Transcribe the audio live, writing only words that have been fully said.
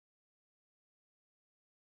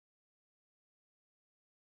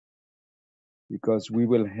because we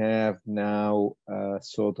will have now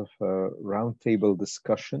sort of a roundtable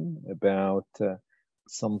discussion about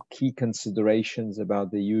some key considerations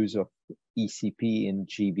about the use of ECP in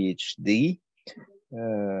GvHD.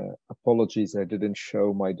 Apologies, I didn't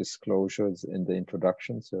show my disclosures in the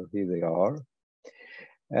introduction, so here they are.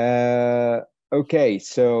 Okay,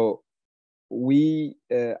 so we,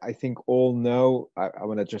 I think, all know, I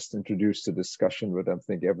want to just introduce the discussion, but I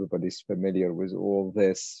think everybody's familiar with all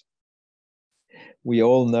this. We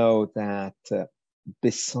all know that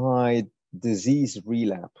beside disease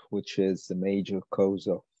relapse, which is the major cause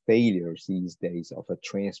of failures these days of a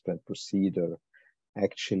transplant procedure,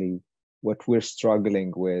 actually, what we're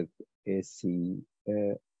struggling with is the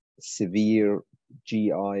severe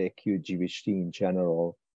GI acute GvHD in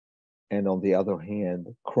general, and on the other hand,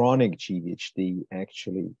 chronic GvHD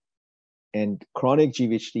actually. And chronic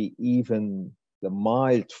GvHD, even the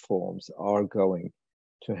mild forms, are going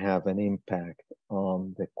to have an impact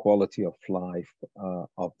on the quality of life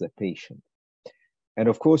of the patient. And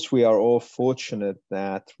of course, we are all fortunate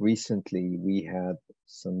that recently we had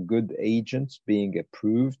some good agents being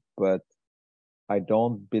approved, but I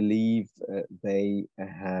don't believe they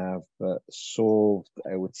have solved,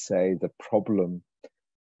 I would say, the problem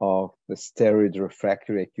of the steroid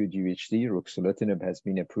refractory acute GvHD. Ruxolitinib has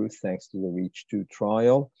been approved thanks to the REACH2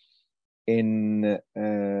 trial. In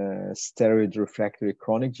steroid refractory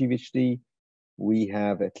chronic GvHD, we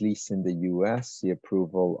have, at least in the US, the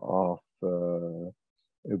approval of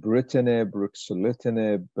ibrutinib,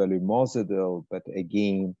 ruxolitinib, belumosudil, but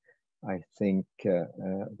again, I think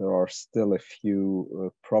there are still a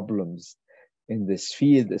few problems in this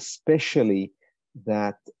field, especially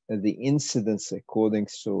that the incidence, according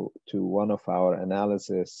to one of our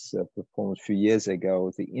analysis performed a few years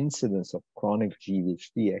ago, the incidence of chronic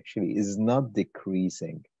GvHD actually is not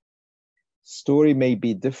decreasing. Story may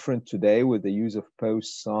be different today with the use of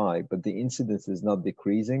post-Cy, but the incidence is not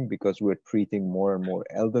decreasing because we're treating more and more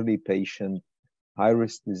elderly patients,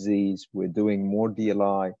 high-risk disease, we're doing more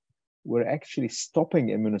DLI. We're actually stopping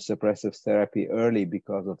immunosuppressive therapy early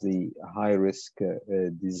because of the high-risk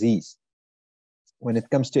disease. When it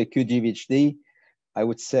comes to acute GvHD, I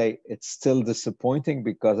would say it's still disappointing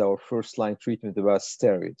because our first-line treatment was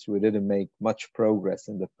steroids. We didn't make much progress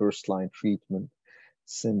in the first-line treatment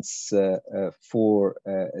since 4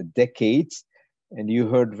 decades. And you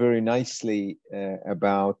heard very nicely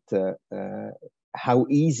about how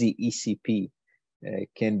easy ECP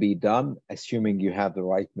can be done, assuming you have the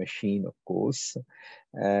right machine, of course.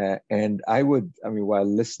 And I mean, while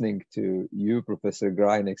listening to you, Professor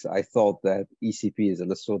Greinigs, I thought that ECP is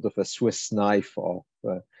a sort of a Swiss knife of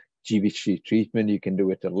GvHD treatment. You can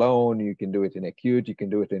do it alone, you can do it in acute, you can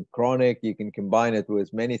do it in chronic, you can combine it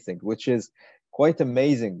with many things, which is quite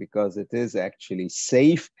amazing because it is actually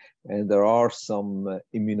safe and there are some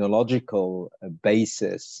immunological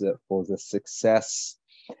basis for the success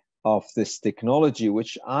of this technology,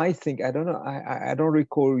 which I think, I don't know, I don't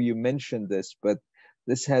recall you mentioned this, but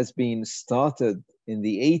this has been started in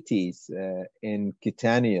the 80s in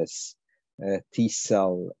cutaneous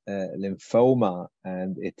T-cell lymphoma,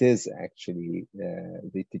 and it is actually,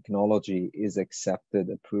 the technology is accepted,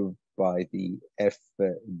 approved by the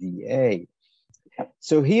FDA.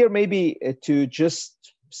 So here maybe to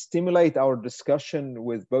just stimulate our discussion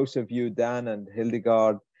with both of you, Dan and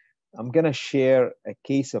Hildegard, I'm going to share a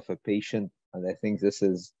case of a patient, and I think this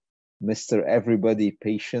is Mr. Everybody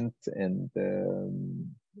patient, and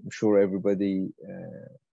I'm sure everybody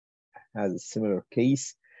has a similar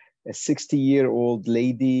case. A 60-year-old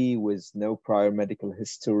lady with no prior medical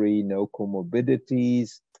history, no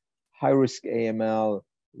comorbidities, high-risk AML,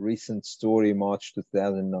 recent story, March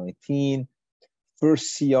 2019.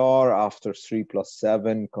 First CR after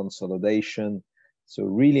 3+7 consolidation, so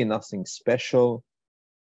really nothing special.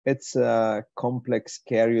 It's a complex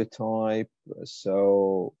karyotype,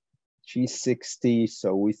 so she's 60,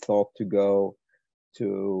 so we thought to go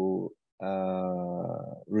to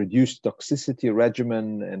reduced toxicity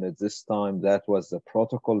regimen, and at this time that was the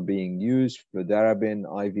protocol being used: fludarabine,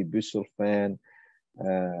 IV busulfan,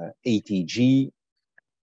 ATG.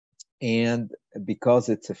 And because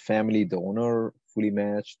it's a family donor, fully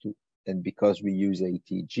matched, and because we use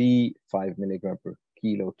ATG, 5 milligram per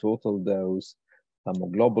kilo total dose,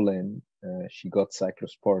 hemoglobin, she got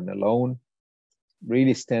cyclosporin alone,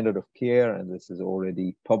 really standard of care, and this is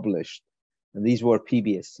already published. And these were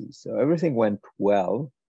PBSCs, so everything went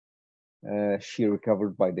well. She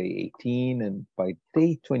recovered by day 18, and by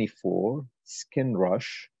day 24, skin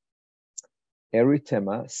rush,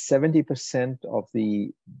 erythema, 70% of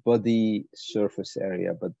the body surface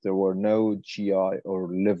area, but there were no GI or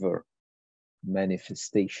liver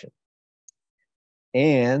manifestation.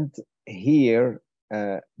 And here,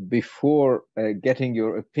 before getting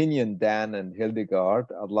your opinion, Dan and Hildegard,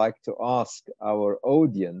 I'd like to ask our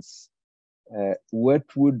audience, what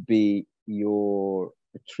would be your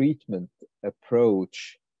treatment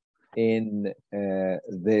approach in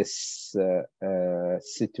this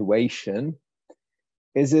situation?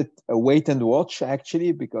 Is it a wait and watch,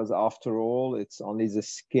 actually, because after all, it's only the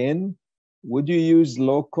skin? Would you use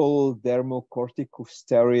local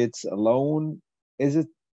dermocorticosteroids alone?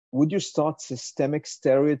 Would you start systemic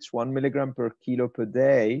steroids 1 milligram per kilo per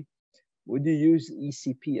day? Would you use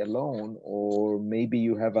ECP alone, or maybe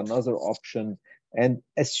you have another option? And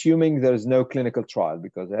assuming there's no clinical trial,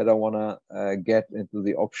 because I don't want to get into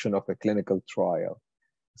the option of a clinical trial.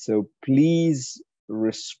 So please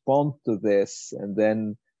respond to this, and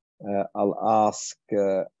then I'll ask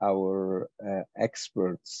our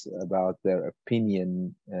experts about their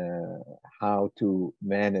opinion, how to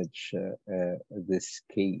manage this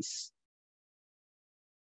case.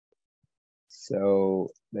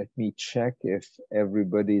 So let me check if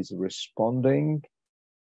everybody's responding.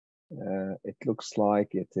 It looks like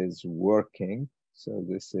it is working. So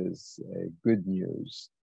this is good news.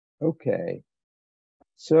 Okay.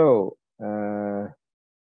 So,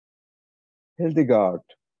 Hildegard,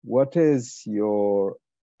 what is your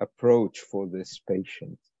approach for this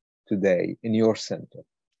patient today in your center?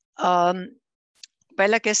 Well,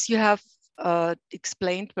 I guess you have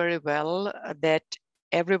explained very well that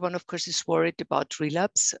everyone, of course, is worried about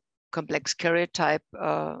relapse, complex karyotype,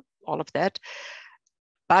 all of that.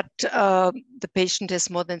 But the patient has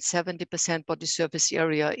more than 70% body surface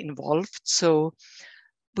area involved. So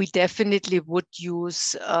we definitely would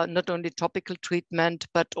use not only topical treatment,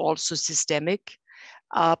 but also systemic.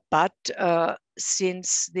 But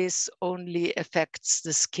since this only affects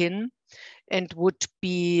the skin and would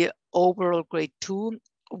be overall grade 2,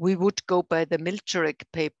 we would go by the Milcherek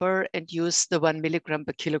paper and use the 1 milligram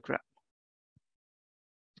per kilogram.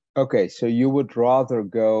 Okay, so you would rather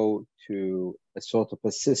go to a sort of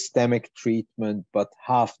a systemic treatment, but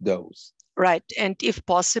half dose. Right, and if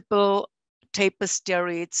possible, taper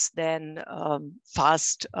steroids then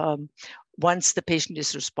fast once the patient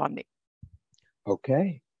is responding.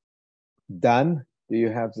 Okay. Dan, do you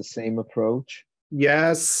have the same approach?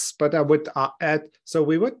 Yes, but I would add, so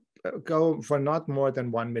we would go for not more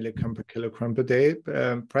than 1 milligram per kilogram per day,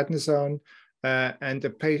 prednisone,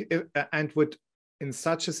 and would, in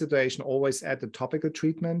such a situation, always add the topical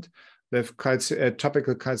treatment with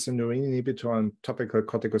topical calcineurin inhibitor and topical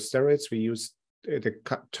corticosteroids. We use the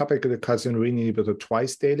topical calcineurin inhibitor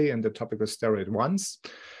twice daily and the topical steroid once.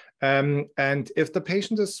 And if the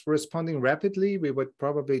patient is responding rapidly, we would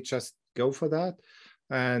probably just go for that.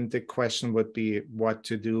 And the question would be what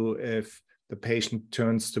to do if the patient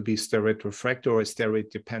turns to be steroid refractory or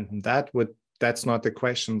steroid dependent. That's not the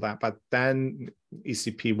question, but then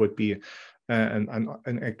ECP would be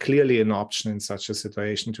clearly an option in such a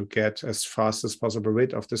situation to get as fast as possible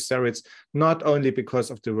rid of the steroids, not only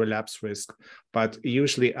because of the relapse risk, but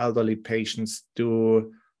usually elderly patients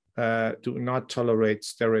do not tolerate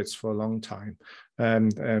steroids for a long time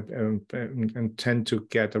and tend to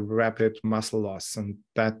get a rapid muscle loss, and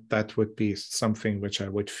that would be something which I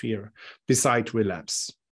would fear beside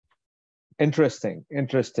relapse. Interesting.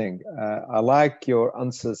 I like your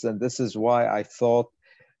answers, and this is why I thought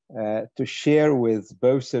to share with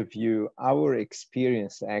both of you our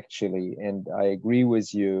experience, actually. And I agree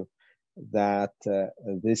with you that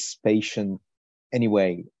this patient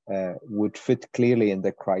anyway would fit clearly in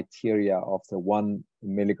the criteria of the 1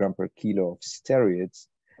 milligram per kilo of steroids.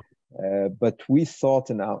 But we thought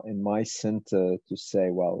in my center to say,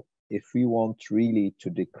 well, if we want really to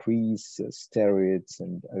decrease steroids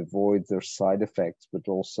and avoid their side effects, but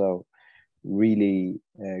also really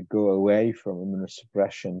go away from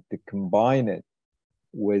immunosuppression, to combine it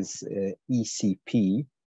with ECP.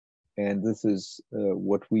 And this is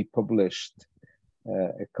what we published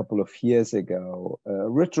a couple of years ago, a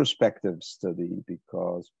retrospective study,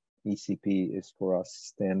 because ECP is for us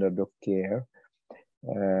standard of care.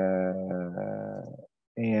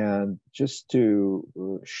 And just to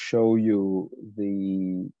show you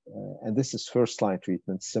and this is first line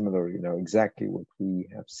treatment, similar, exactly what we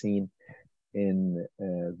have seen in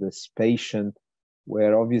this patient,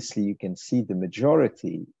 where obviously you can see the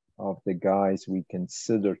majority of the guys we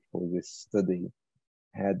considered for this study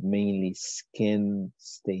had mainly skin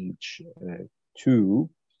stage 2.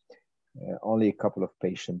 Only a couple of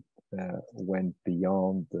patients went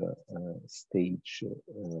beyond stage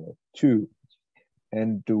 2.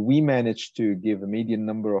 And we managed to give a median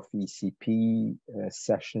number of ECP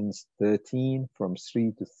sessions, 13, from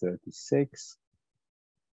 3 to 36.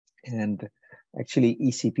 And Actually,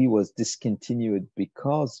 ECP was discontinued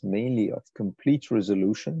because mainly of complete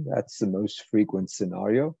resolution. That's the most frequent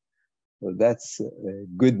scenario. So that's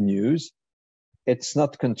good news. It's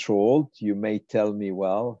not controlled. You may tell me,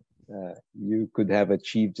 well, you could have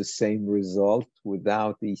achieved the same result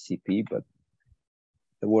without ECP, but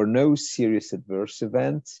there were no serious adverse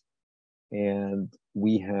events. And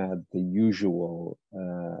we had the usual,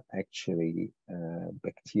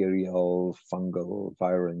 bacterial, fungal,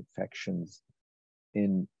 viral infections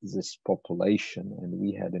in this population. And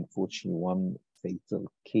we had, unfortunately, one fatal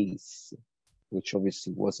case, which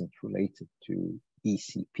obviously wasn't related to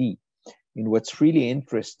ECP. And what's really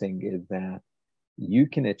interesting is that you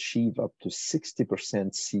can achieve up to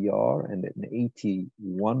 60% CR and an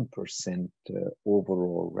 81%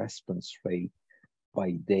 overall response rate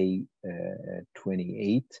by day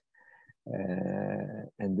 28.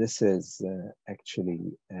 And this is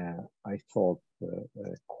I thought,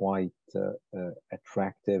 quite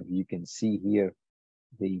attractive. You can see here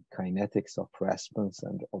the kinetics of response,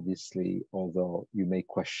 and obviously, although you may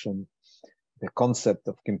question the concept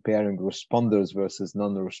of comparing responders versus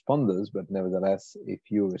non-responders, but nevertheless, if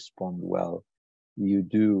you respond well, you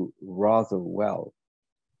do rather well.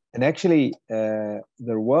 And actually, there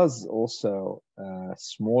was also a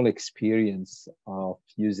small experience of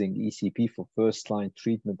using ECP for first-line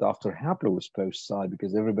treatment after haplo post-Cy,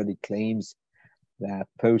 because everybody claims that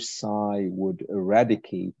post-Cy would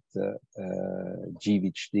eradicate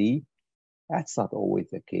GvHD. That's not always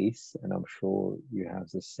the case, and I'm sure you have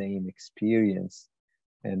the same experience.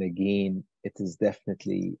 And again, it is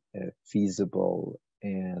definitely feasible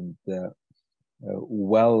and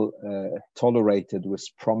well tolerated with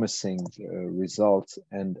promising results.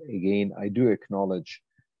 And again, I do acknowledge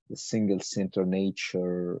the single center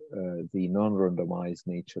nature, the non-randomized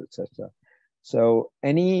nature, etc. So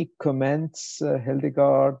any comments,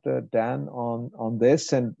 Hildegard, Dan, on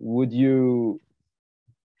this? And would you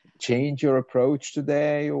change your approach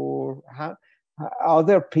today, or are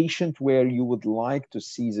there patients where you would like to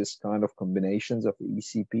see this kind of combinations of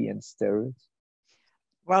ECP and steroids?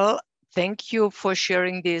 Well, thank you for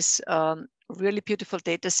sharing this really beautiful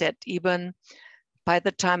data set. Even by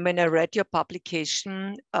the time when I read your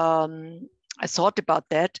publication, I thought about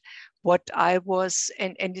that. What I was,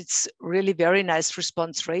 and it's really very nice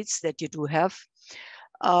response rates that you do have.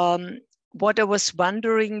 What I was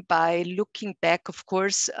wondering by looking back, of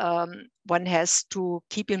course, one has to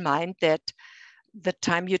keep in mind that the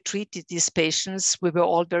time you treated these patients, we were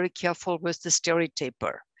all very careful with the steroid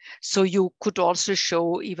taper. So you could also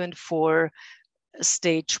show even for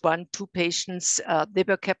stage 1, 2 patients, they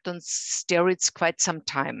were kept on steroids quite some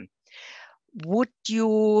time. Would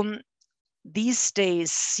you these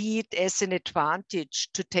days see it as an advantage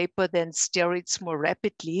to taper then steroids more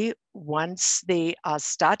rapidly once they are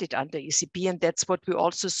started under ECP? And that's what we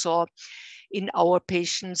also saw in our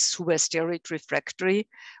patients who were steroid refractory.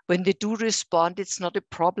 When they do respond, it's not a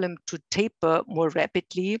problem to taper more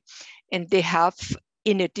rapidly. And they have,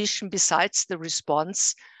 in addition, besides the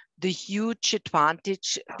response, the huge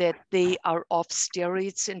advantage that they are off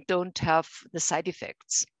steroids and don't have the side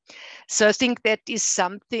effects. So I think that is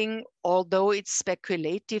something, although it's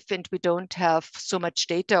speculative and we don't have so much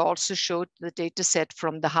data, I also showed the data set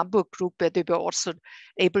from the Hamburg group where they were also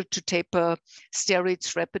able to taper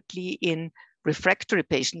steroids rapidly in refractory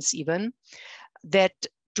patients even, that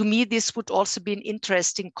to me, this would also be an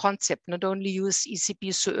interesting concept, not only use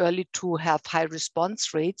ECP so early to have high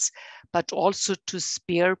response rates, but also to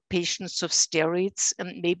spare patients of steroids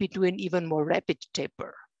and maybe do an even more rapid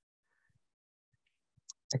taper.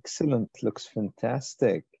 Excellent, looks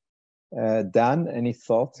fantastic. Dan, any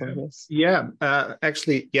thoughts on this? Yeah,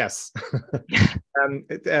 actually, yes.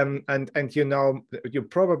 And you know, you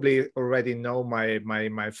probably already know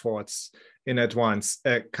my thoughts in advance.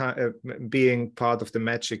 Being part of the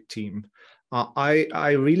MAGIC team,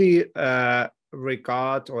 I really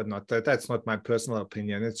regard, or not, that's not my personal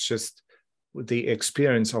opinion. It's just the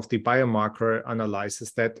experience of the biomarker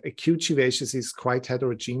analysis that acute GvHD is quite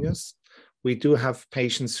heterogeneous. We do have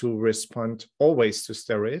patients who respond always to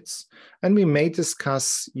steroids, and we may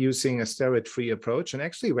discuss using a steroid-free approach. And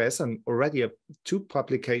actually, there's already 2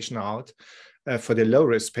 publications out for the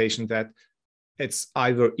low-risk patient that it's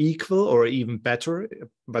either equal or even better,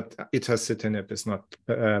 but itacitinib is not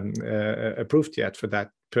approved yet for that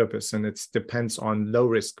purpose, and it depends on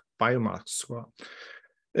low-risk biomarker.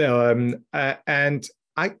 And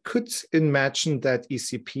I could imagine that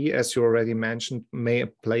ECP, as you already mentioned, may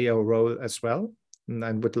play a role as well. And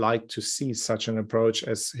I would like to see such an approach,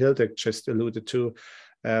 as Hilde just alluded to,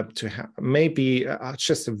 to have maybe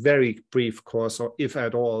just a very brief course, or if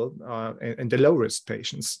at all, in the low-risk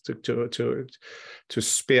patients to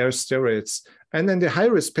spare steroids. And then the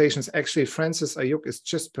high-risk patients, actually, Francis Ayuk is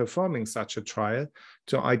just performing such a trial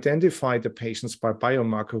to identify the patients by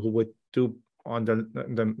biomarker who would do on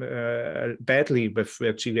the badly with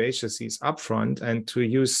their GvHD disease upfront, and to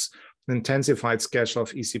use an intensified schedule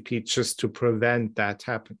of ECP just to prevent that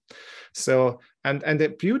happen. So, and the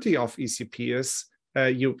beauty of ECP is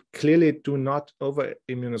you clearly do not over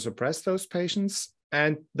immunosuppress those patients,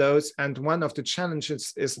 and one of the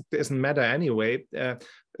challenges is it doesn't matter anyway.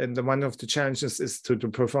 And one of the challenges is to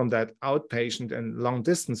perform that outpatient and long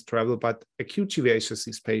distance travel, but acute GvHD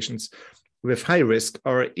disease patients with high risk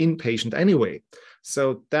are inpatient anyway.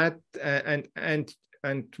 So that and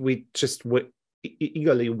we just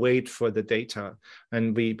eagerly wait for the data,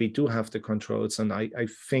 and we do have the controls. And I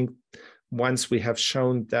think once we have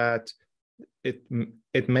shown that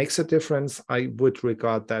it makes a difference, I would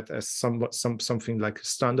regard that as something like a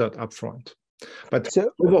standard upfront. But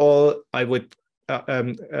overall, I would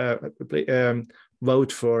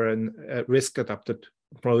vote for a risk-adapted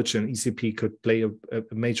approach, and ECP could play a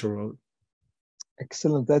major role.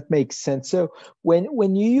 Excellent, that makes sense. So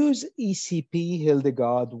when you use ECP,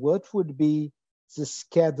 Hildegard, what would be the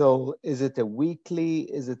schedule? Is it a weekly?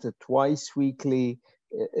 Is it a twice weekly?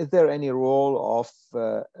 Is there any role of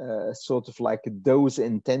sort of like a dose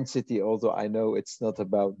intensity, although I know it's not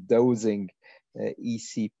about dosing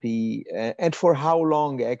ECP, and for how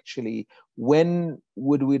long actually? When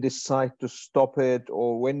would we decide to stop it,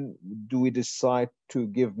 or when do we decide to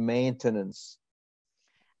give maintenance?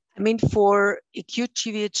 I mean, for acute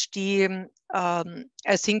GvHD,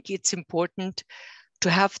 I think it's important to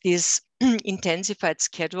have this intensified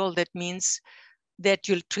schedule. That means that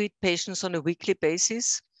you'll treat patients on a weekly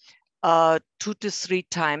basis, 2 to 3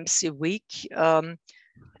 times a week.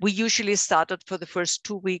 We usually started for the first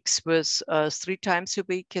 2 weeks with 3 times a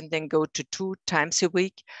week, and then go to 2 times a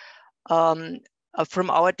week. From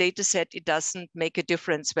our data set, it doesn't make a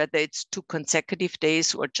difference whether it's 2 consecutive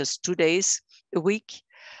days or just 2 days a week.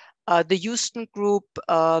 The Houston group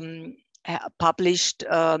published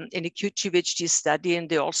an acute GvHD study, and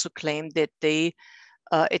they also claimed that they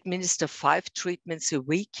administer 5 treatments a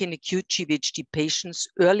week in acute GvHD patients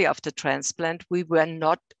early after transplant. We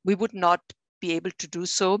would not be able to do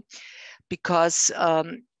so because,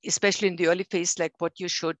 especially in the early phase, like what you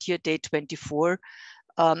showed here, day 24,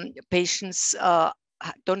 patients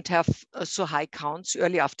don't have so high counts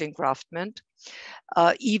early after engraftment.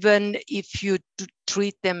 Even if you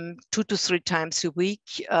treat them 2 to 3 times a week,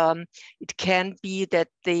 it can be that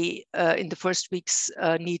they, in the first weeks,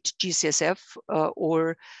 need GCSF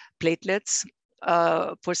or platelets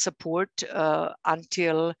for support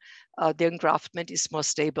until their engraftment is more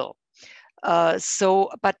stable.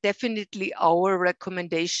 But definitely our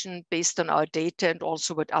recommendation based on our data and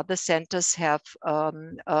also what other centers have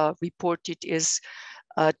reported is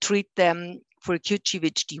treat them for acute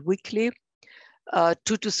GvHD weekly, 2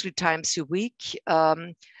 to 3 times a week.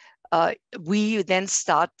 We then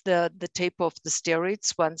start the taper of the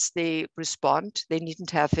steroids once they respond. They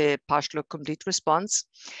needn't have a partial or complete response.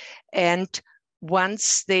 And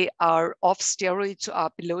once they are off steroids or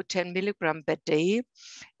are below 10 milligram per day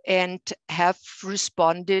and have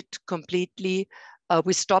responded completely,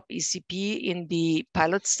 we stop ECP. In the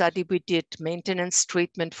pilot study, we did maintenance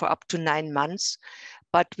treatment for up to 9 months,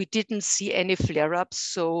 but we didn't see any flare-ups.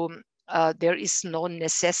 So there is no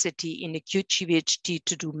necessity in acute GvHD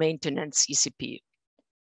to do maintenance ECP.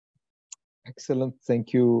 Excellent,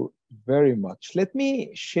 thank you very much. Let me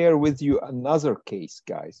share with you another case,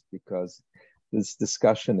 guys, because this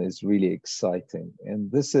discussion is really exciting. And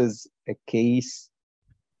this is a case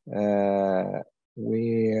where,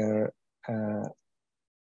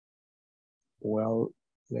 well,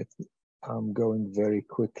 I'm going very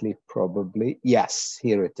quickly probably. Yes,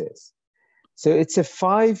 here it is. So it's a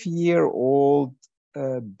 5-year-old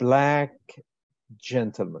Black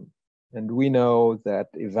gentleman. And we know that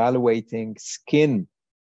evaluating skin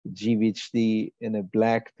GvHD in a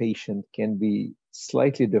Black patient can be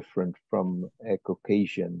slightly different from a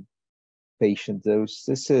Caucasian patient.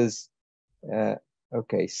 This is,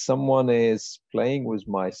 okay, someone is playing with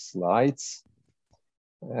my slides.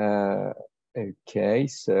 Okay,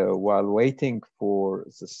 so while waiting for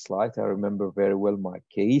the slide, I remember very well my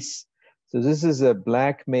case. So this is a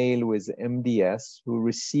Black male with MDS who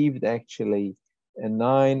received actually a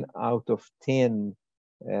 9 out of 10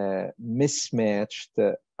 mismatched,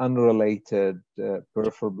 unrelated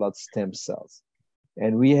peripheral blood stem cells.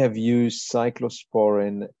 And we have used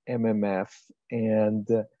cyclosporin, MMF, and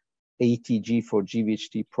ATG for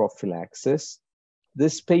GvHD prophylaxis.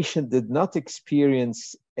 This patient did not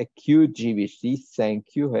experience acute GvHD.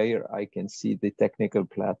 Thank you. Here I can see the technical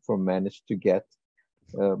platform managed to get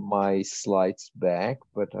my slides back,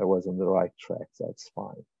 but I was on the right track. That's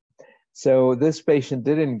fine. So this patient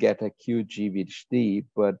didn't get acute GvHD,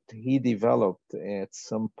 but he developed at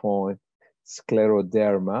some point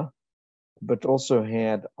scleroderma, but also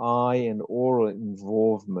had eye and oral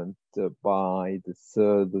involvement by the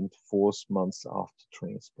 3rd and 4th months after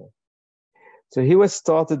transplant. So he was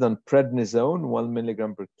started on prednisone, 1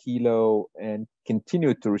 milligram per kilo, and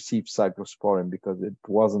continued to receive cyclosporin because it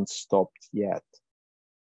wasn't stopped yet.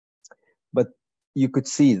 But you could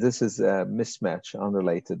see this is a mismatch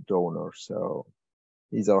unrelated donor. So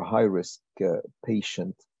these are high-risk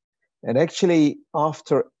patients. And actually,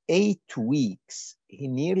 after 8 weeks, he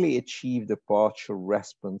nearly achieved a partial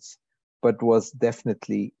response, but was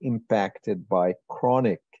definitely impacted by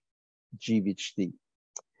chronic GvHD.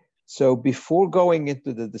 So before going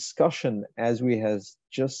into the discussion, as we have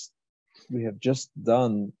just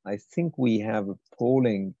done, I think we have a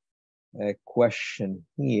polling question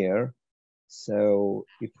here. So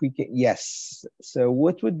if we can, yes. So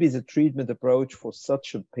what would be the treatment approach for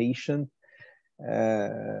such a patient?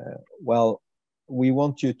 Well, we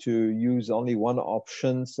want you to use only one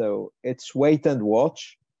option. So it's wait and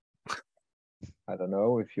watch. I don't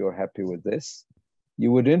know if you're happy with this.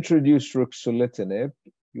 You would introduce ruxolitinib.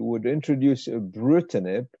 You would introduce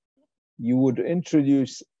ibrutinib. You would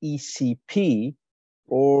introduce ECP,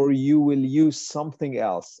 or you will use something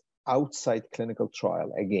else outside clinical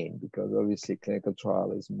trial again, because obviously clinical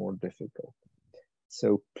trial is more difficult.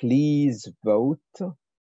 So please vote.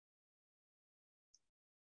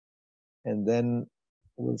 And then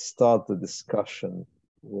we'll start the discussion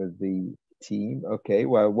with the team. Okay,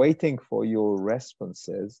 while waiting for your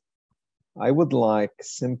responses, I would like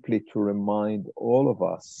simply to remind all of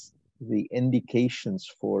us the indications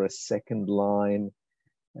for a second-line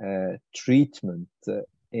treatment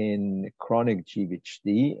in chronic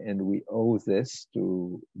GvHD, and we owe this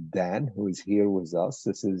to Dan, who is here with us.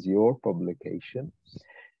 This is your publication.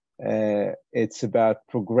 It's about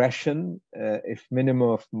progression, if minimum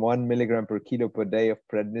of 1 milligram per kilo per day of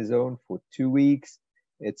prednisone for 2 weeks.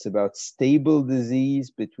 It's about stable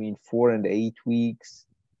disease between 4 and 8 weeks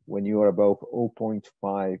when you are above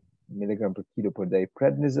 0.5 milligram per kilo per day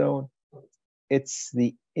prednisone. It's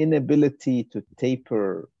the inability to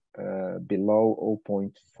taper below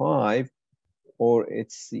 0.5, or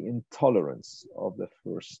it's the intolerance of the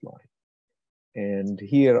first line. And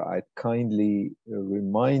here I kindly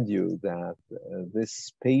remind you that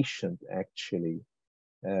this patient actually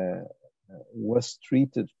was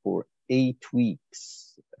treated for 8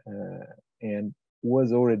 weeks and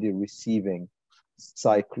was already receiving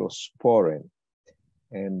cyclosporin.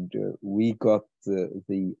 And we got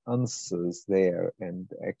the answers there,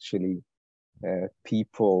 and actually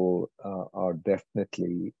people are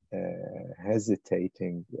definitely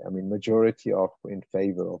hesitating. I mean, majority are in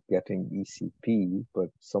favor of getting ECP, but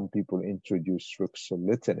some people introduce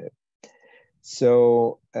ruxolitinib.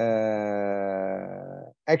 So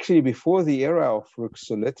actually, before the era of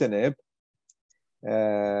ruxolitinib,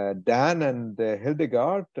 Dan and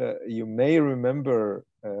Hildegard, you may remember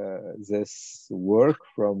this work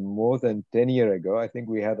from more than 10 years ago. I think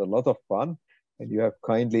we had a lot of fun, and you have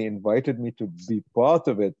kindly invited me to be part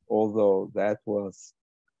of it, although that was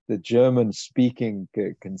the German-speaking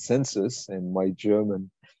consensus, and my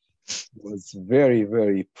German was very,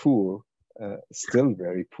 very poor, still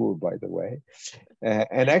very poor, by the way.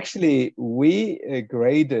 And actually, we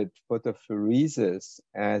graded photopheresis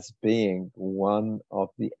as being one of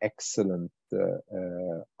the excellent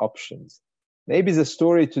options. Maybe the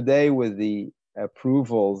story today with the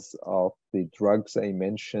approvals of the drugs I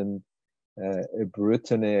mentioned,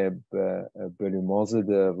 ibrutinib,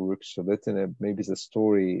 belimozidil, ruxolitinib, maybe the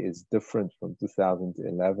story is different from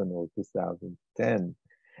 2011 or 2010.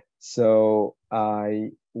 So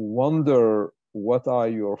I wonder, what are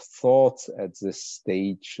your thoughts at this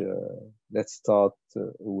stage? Let's start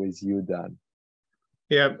with you, Dan.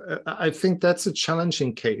 Yeah, I think that's a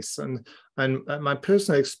challenging case, and my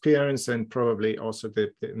personal experience, and probably also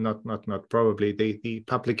the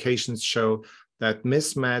publications show that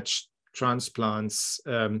mismatched transplants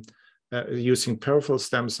using peripheral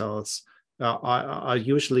stem cells are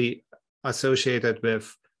usually associated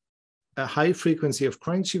with a high frequency of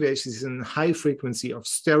chronic GvHD and high frequency of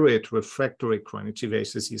steroid refractory chronic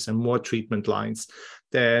GvHD and more treatment lines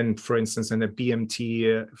than, for instance, in a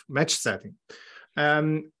BMT match setting.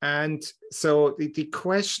 And so the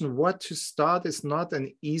question what to start is not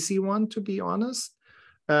an easy one, to be honest.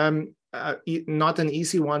 Not an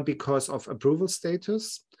easy one because of approval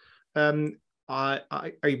status.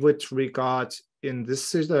 I would regard in this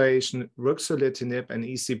situation ruxolitinib and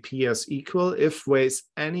ECP as equal. If there's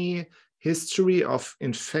any history of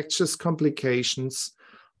infectious complications,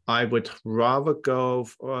 I would rather go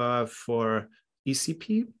for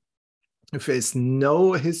ECP. If there's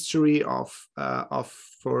no history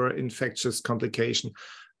for infectious complication,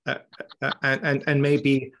 and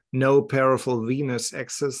maybe no peripheral venous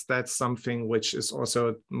access, that's something which is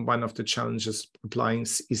also one of the challenges applying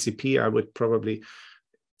ECP. I would probably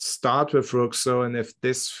start with Ruxo, and if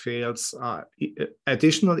this fails,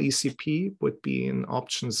 additional ECP would be an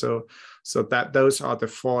option. So that those are the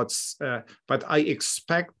thoughts. But I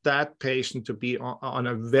expect that patient to be on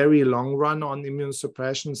a very long run on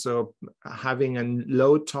immunosuppression. So having a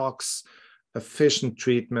low tox, efficient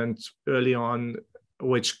treatment early on,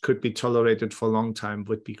 which could be tolerated for a long time,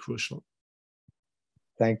 would be crucial.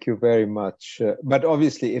 Thank you very much. But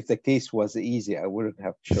obviously, if the case was easy, I wouldn't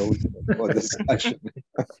have chosen it for discussion.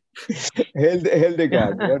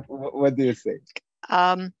 Hildegard, what do you think?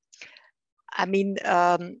 I mean,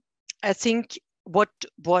 I think what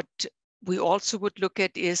we also would look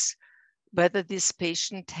at is whether this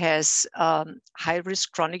patient has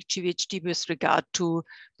high-risk chronic GvHD with regard to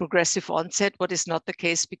progressive onset, what is not the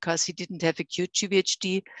case because he didn't have acute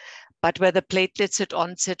GvHD, but whether platelets at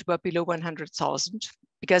onset were below 100,000.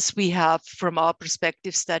 Because we have, from our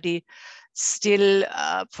perspective study, still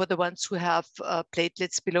for the ones who have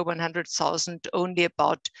platelets below 100,000, only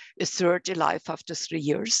about a third alive after 3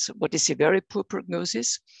 years, what is a very poor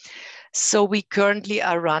prognosis. So we currently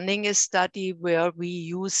are running a study where we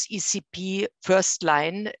use ECP first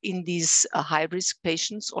line in these high-risk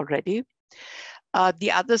patients already.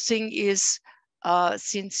 The other thing is,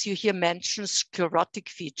 since you here mentioned sclerotic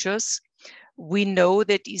features, we know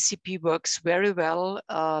that ECP works very well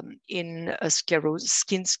in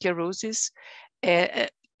skin sclerosis,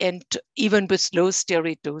 and even with low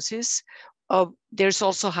steroid doses. There's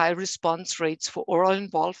also high response rates for oral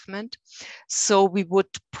involvement. So we would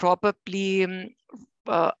probably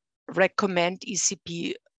recommend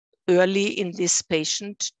ECP early in this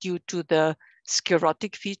patient due to the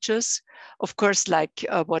sclerotic features. Of course, like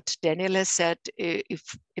what Daniel has said, if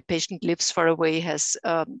a patient lives far away, has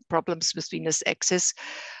problems with venous access,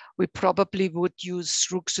 we probably would use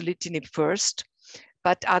ruxolitinib first.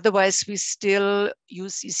 But otherwise, we still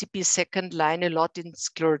use ECP second line a lot in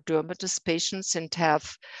sclerodermatous patients and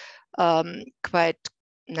have quite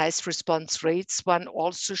nice response rates. One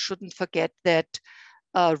also shouldn't forget that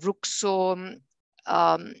Ruxo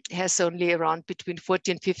has only around between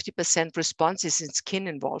 40 and 50% responses in skin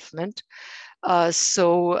involvement.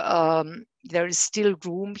 So there is still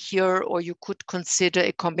room here, or you could consider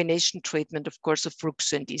a combination treatment, of course, of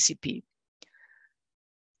Ruxo and ECP.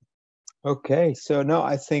 Okay, so no,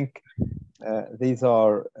 I think these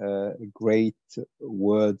are great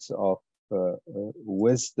words of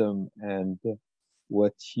wisdom, and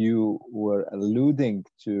what you were alluding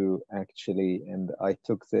to actually, and I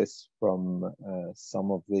took this from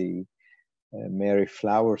some of the Mary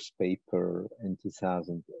Flowers paper in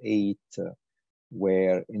 2008,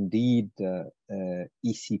 where indeed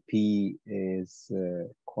ECP is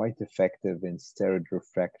quite effective in steroid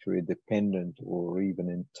refractory dependent or even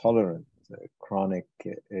intolerant chronic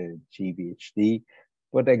GvHD.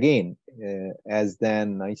 But again, as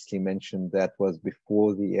Dan nicely mentioned, that was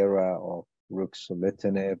before the era of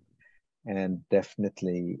ruxolitinib, and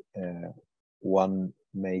definitely one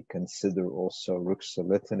may consider also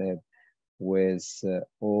ruxolitinib with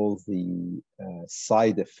all the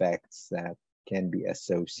side effects that can be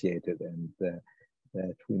associated and that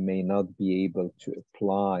we may not be able to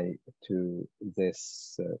apply to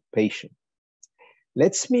this patient.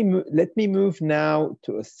 Let me move now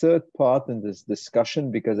to a third part in this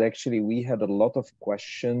discussion, because actually we had a lot of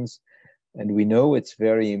questions, and we know it's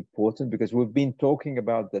very important because we've been talking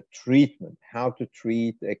about the treatment, how to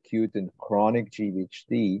treat acute and chronic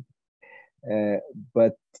GvHD,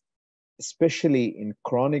 but especially in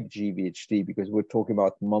chronic GvHD, because we're talking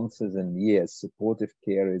about months and years, supportive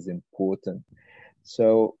care is important.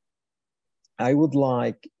 So I would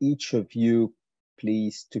like each of you,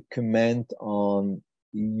 please, to comment on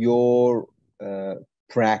your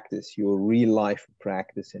practice, your real life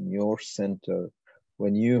practice in your center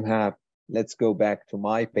when you have, let's go back to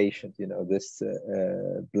my patient, you know, this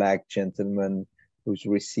Black gentleman who's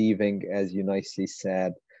receiving, as you nicely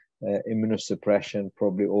said, immunosuppression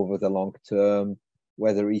probably over the long term,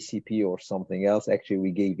 whether ECP or something else. Actually,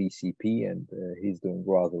 we gave ECP and he's doing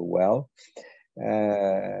rather well.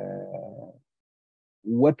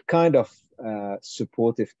 What kind of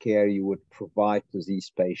supportive care you would provide to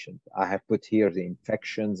these patients? I have put here the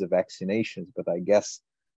infections, the vaccinations, but I guess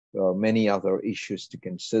There are many other issues to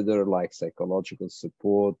consider, like psychological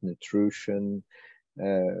support, nutrition,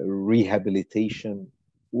 rehabilitation.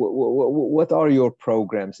 What are your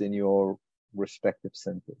programs in your respective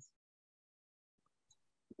centers?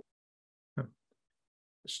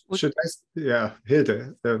 Should I? Yeah,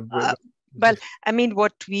 Hilde. Well, I mean,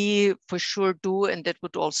 what we for sure do, and that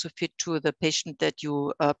would also fit to the patient that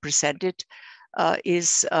you presented,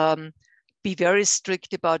 is be very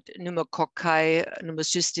strict about pneumococci,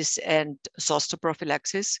 pneumocystis, and zoster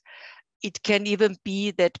prophylaxis. It can even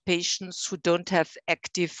be that patients who don't have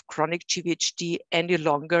active chronic GvHD any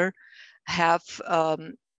longer have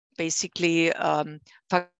basically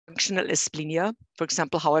functional asplenia, for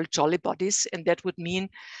example, Howell-Jolly bodies, and that would mean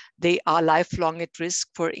they are lifelong at risk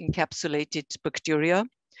for encapsulated bacteria.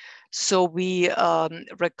 So we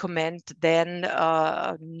recommend then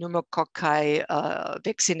pneumococci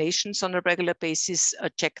vaccinations on a regular basis,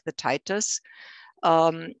 check the titers,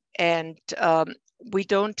 we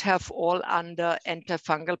don't have all under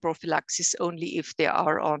antifungal prophylaxis only if they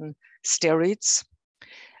are on steroids.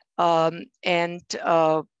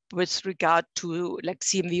 With regard to like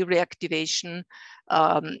CMV reactivation,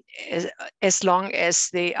 as long as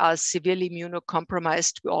they are severely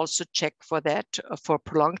immunocompromised, we also check for that for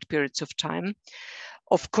prolonged periods of time.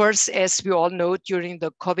 Of course, as we all know, during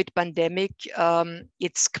the COVID pandemic,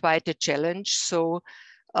 it's quite a challenge. So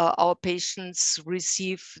our patients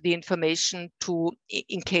receive the information to,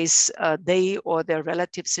 in case they or their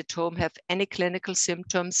relatives at home have any clinical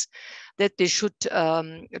symptoms, that they should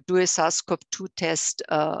do a SARS-CoV-2 test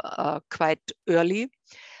quite early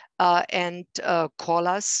and call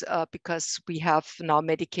us because we have now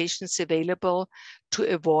medications available to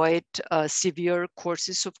avoid severe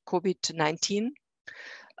courses of COVID-19.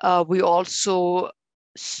 We also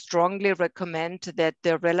strongly recommend that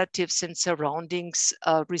their relatives and surroundings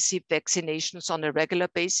receive vaccinations on a regular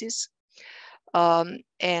basis.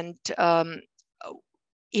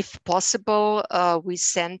 If possible, we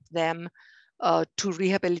send them to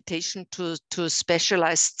rehabilitation to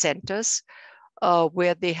specialized centers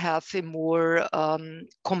where they have a more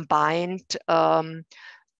combined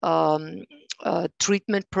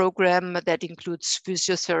treatment program that includes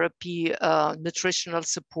physiotherapy, nutritional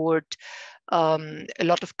support, a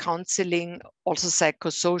lot of counseling, also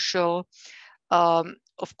psychosocial.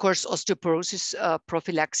 Of course, osteoporosis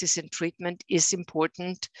prophylaxis and treatment is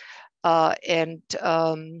important.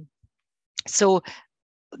 So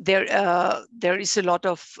there is a lot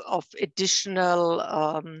of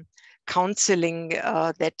additional counseling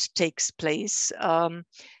that takes place.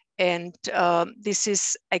 This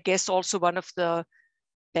is, I guess, also one of the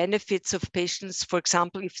benefits of patients. For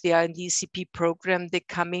example, if they are in the ECP program, they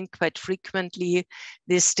come in quite frequently.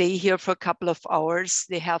 They stay here for a couple of hours.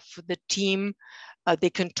 They have the team they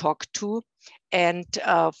can talk to. And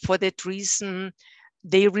for that reason,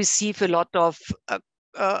 they receive a lot of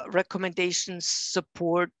recommendations,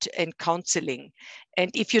 support, and counseling.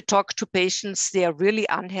 And if you talk to patients, they are really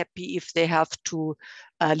unhappy if they have to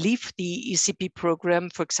leave the ECP program,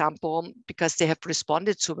 for example, because they have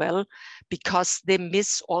responded so well, because they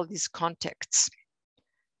miss all these contacts.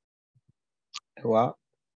 Well,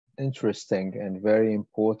 interesting and very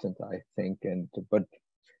important, I think. But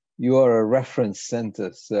you are a reference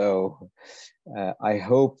center, so I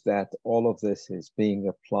hope that all of this is being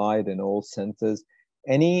applied in all centers.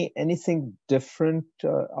 Anything different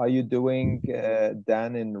are you doing,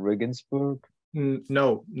 Dan, in Regensburg?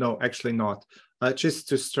 No, actually not. Just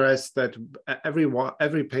to stress that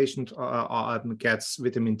every patient gets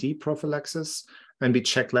vitamin D prophylaxis, and we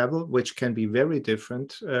check level, which can be very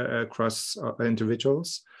different across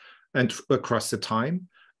individuals and across the time.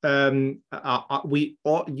 We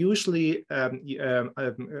usually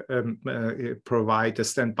provide a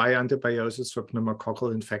standby antibiotics for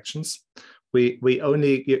pneumococcal infections. We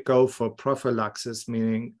only go for prophylaxis,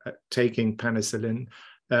 meaning taking penicillin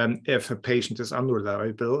if a patient is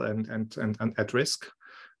unreliable and at risk.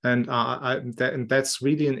 And that's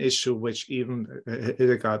really an issue which even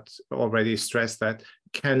Hildegard already stressed, that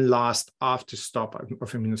can last after stop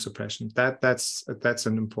of immunosuppression. That's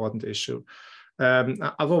an important issue.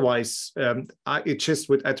 Otherwise, I just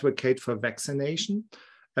would advocate for vaccination.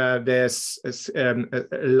 There's a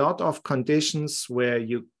lot of conditions where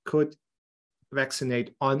you could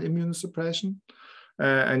vaccinate on immunosuppression,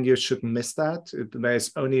 and you shouldn't miss that. There's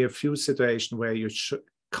only a few situations where you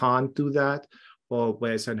can't do that, or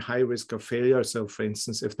where it's a high risk of failure. So for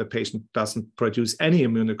instance, if the patient doesn't produce any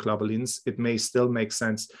immunoglobulins, it may still make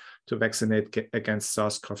sense to vaccinate against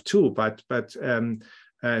SARS-CoV-2, but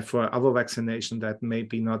for other vaccination that may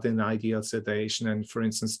be not an ideal situation. And for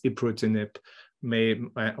instance, ibrutinib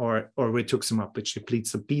or rituximab, which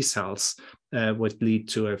depletes the B cells, would lead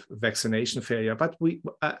to a vaccination failure. But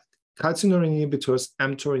calcineurin inhibitors,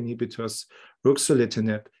 mTOR inhibitors,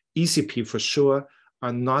 ruxolitinib, ECP for sure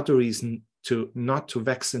are not a reason not to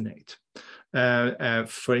vaccinate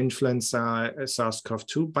for influenza,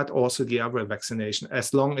 SARS-CoV-2, but also the other vaccination,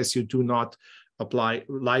 as long as you do not apply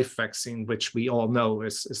live vaccine, which we all know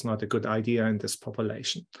is not a good idea in this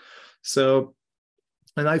population. So,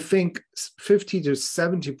 and I think 50 to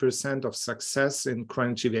 70% of success in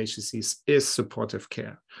chronic GvHD disease is supportive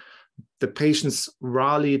care. The patients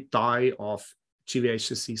rarely die of GvHD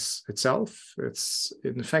disease itself. It's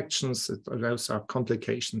infections, those are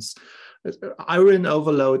complications. Iron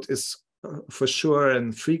overload is for sure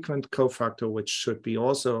a frequent cofactor, which should be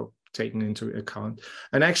also taken into account.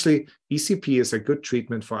 And actually, ECP is a good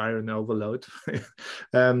treatment for iron overload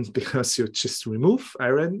because you just remove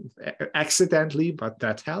iron accidentally, but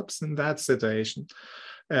that helps in that situation.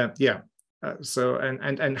 So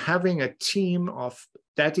having a team of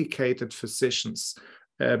dedicated physicians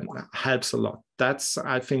helps a lot.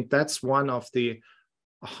 I think that's one of the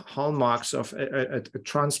hallmarks of a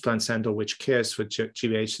transplant center which cares for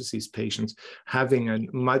GvHD disease patients, having a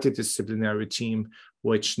multidisciplinary team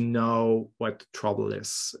which know what the trouble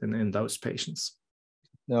is in those patients.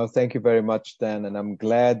 No, thank you very much, Dan. And I'm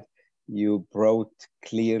glad you brought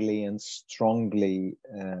clearly and strongly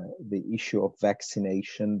the issue of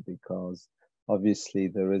vaccination, because obviously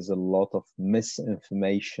there is a lot of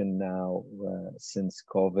misinformation now since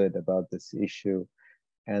COVID about this issue.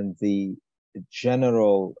 And the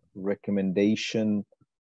general recommendation,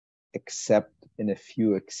 except in a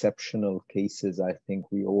few exceptional cases, I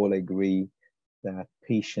think we all agree that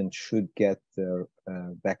patients should get their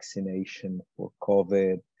vaccination for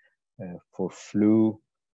COVID, for flu,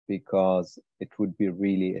 because it would be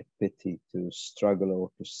really a pity to struggle or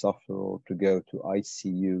to suffer or to go to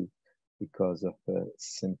ICU because of a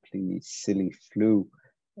simply silly flu.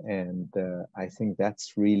 And I think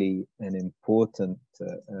that's really an important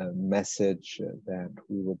message that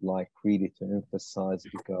we would like really to emphasize,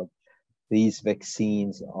 because these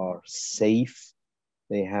vaccines are safe.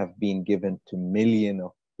 They have been given to millions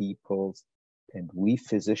of people, and we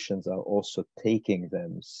physicians are also taking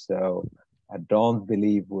them. So I don't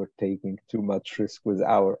believe we're taking too much risk with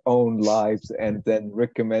our own lives and then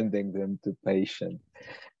recommending them to patients.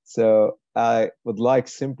 So I would like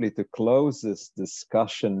simply to close this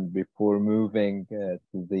discussion before moving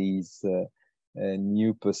to these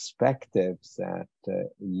new perspectives that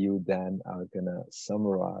you, Dan, are going to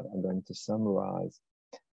summarize,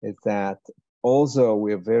 is that also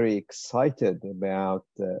we're very excited about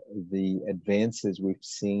the advances we've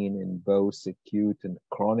seen in both acute and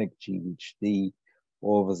chronic GvHD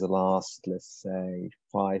over the last, let's say,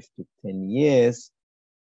 5 to 10 years.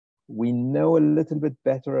 We know a little bit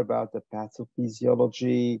better about the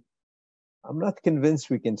pathophysiology. I'm not convinced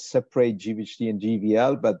we can separate GvHD and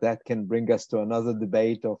GVL, but that can bring us to another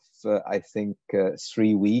debate of, I think,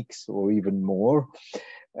 3 weeks or even more.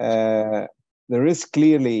 There is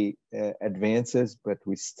clearly advances, but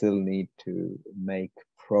we still need to make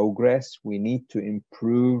progress. We need to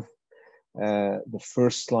improve the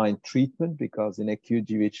first-line treatment, because in acute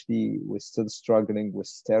GvHD, we're still struggling with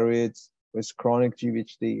steroids. With chronic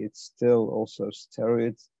GvHD, it's still also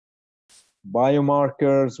steroids.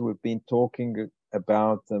 Biomarkers, we've been talking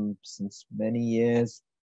about them since many years.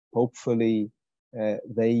 Hopefully,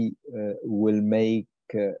 they will make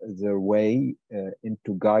their way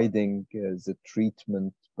into guiding the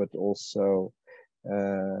treatment, but also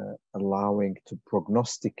allowing to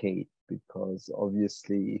prognosticate, because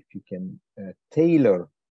obviously if you can tailor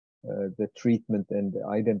the treatment and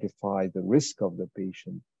identify the risk of the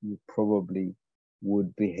patient, you probably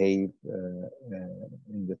would behave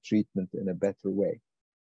in the treatment in a better way.